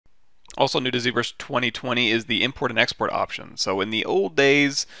Also new to ZBrush 2020 is the import and export option. So in the old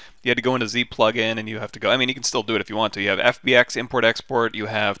days, you had to go into Z plugin and you have to go, I mean, you can still do it if you want to. You have FBX import export, you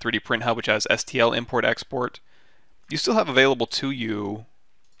have 3D Print Hub, which has STL import export. You still have available to you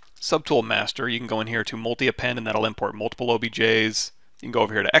Subtool Master. You can go in here to multi-append and that'll import multiple OBJs. You can go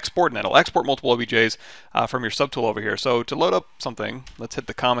over here to export and that'll export multiple OBJs from your subtool over here. So to load up something, let's hit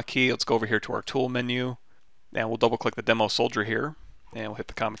the comma key. Let's go over here to our tool menu and we'll double click the demo soldier here and we'll hit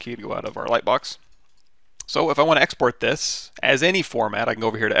the comma key to go out of our lightbox. So if I want to export this as any format, I can go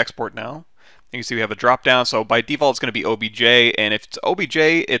over here to export now. You can see we have a drop down. So by default, it's going to be OBJ. And if it's OBJ,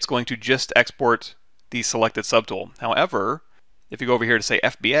 it's going to just export the selected subtool. However, if you go over here to say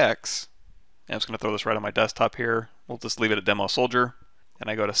FBX, and I'm just going to throw this right on my desktop here. We'll just leave it at demo soldier. And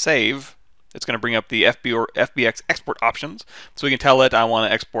I go to save. It's going to bring up the FBX export options. So we can tell it I want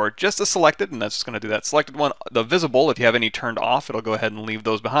to export just the selected, and that's just going to do that selected one. The visible, if you have any turned off, it'll go ahead and leave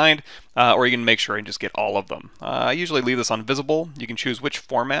those behind. Or you can make sure and just get all of them. I usually leave this on visible. You can choose which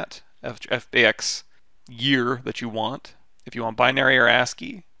format, FBX year that you want. If you want binary or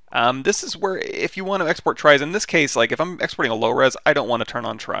ASCII. This is where, if you want to export tries, in this case, like if I'm exporting a low res, I don't want to turn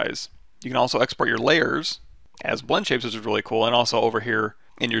on tries. You can also export your layers as blend shapes, which is really cool. And also over here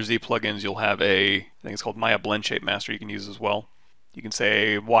in your Z plugins, you'll have a, I think it's called Maya Blend Shape Master you can use as well. You can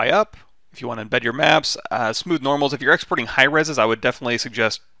say Y up if you want to embed your maps. Smooth normals, if you're exporting high reses, I would definitely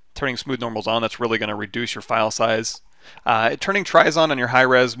suggest turning smooth normals on. That's really going to reduce your file size. Turning tries on your high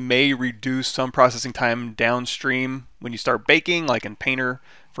res may reduce some processing time downstream when you start baking, like in Painter,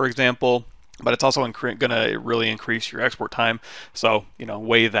 for example. But it's also going to really increase your export time. So,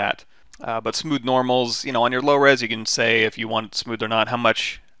 weigh that. But smooth normals, on your low res, you can say if you want it smooth or not, how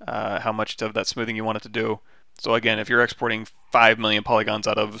much of that smoothing you want it to do. So again, if you're exporting 5 million polygons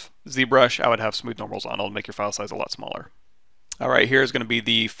out of ZBrush, I would have smooth normals on. It'll make your file size a lot smaller. All right, here's going to be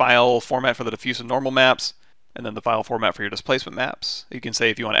the file format for the diffuse and normal maps, and then the file format for your displacement maps. You can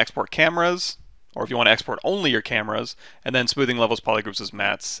say if you want to export cameras, or if you want to export only your cameras, and then smoothing levels, polygroups as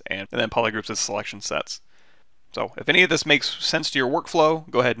mats, and then polygroups as selection sets. So if any of this makes sense to your workflow,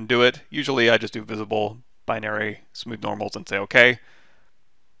 go ahead and do it. Usually I just do visible, binary, smooth normals and say OK.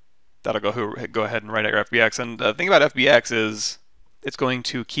 That'll go ahead and write out your FBX. And the thing about FBX is it's going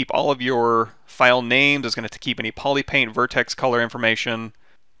to keep all of your file names. It's going to keep any polypaint, vertex color information.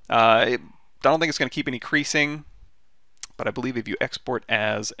 I don't think it's going to keep any creasing, but I believe if you export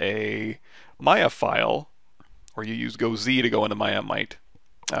as a Maya file, or you use GoZ to go into Maya, it might.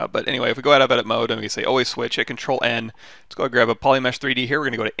 But anyway, if we go out of edit mode and we say always switch, hit Control N. Let's go grab a Polymesh 3D here. We're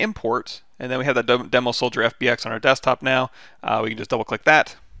going to go to import, and then we have that demo soldier FBX on our desktop now. We can just double click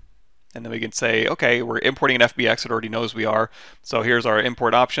that, and then we can say, okay, we're importing an FBX. It already knows we are. So here's our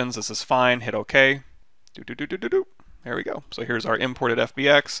import options. This is fine. Hit OK. There we go. So here's our imported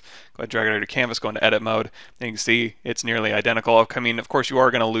FBX. Go ahead, drag it out to canvas, go into edit mode. And you can see it's nearly identical. I mean, of course, you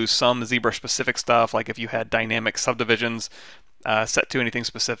are going to lose some ZBrush specific stuff, like if you had dynamic subdivisions set to anything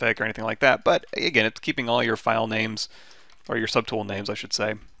specific or anything like that. But again, it's keeping all your file names, or your subtool names, I should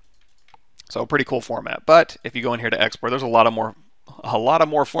say. So pretty cool format. But if you go in here to export, there's a lot of more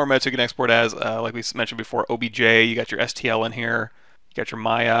formats you can export as. Like we mentioned before, OBJ. You got your STL in here. You got your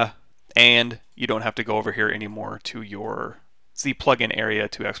Maya. And you don't have to go over here anymore to your Z plugin area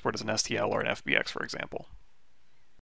to export as an STL or an FBX, for example.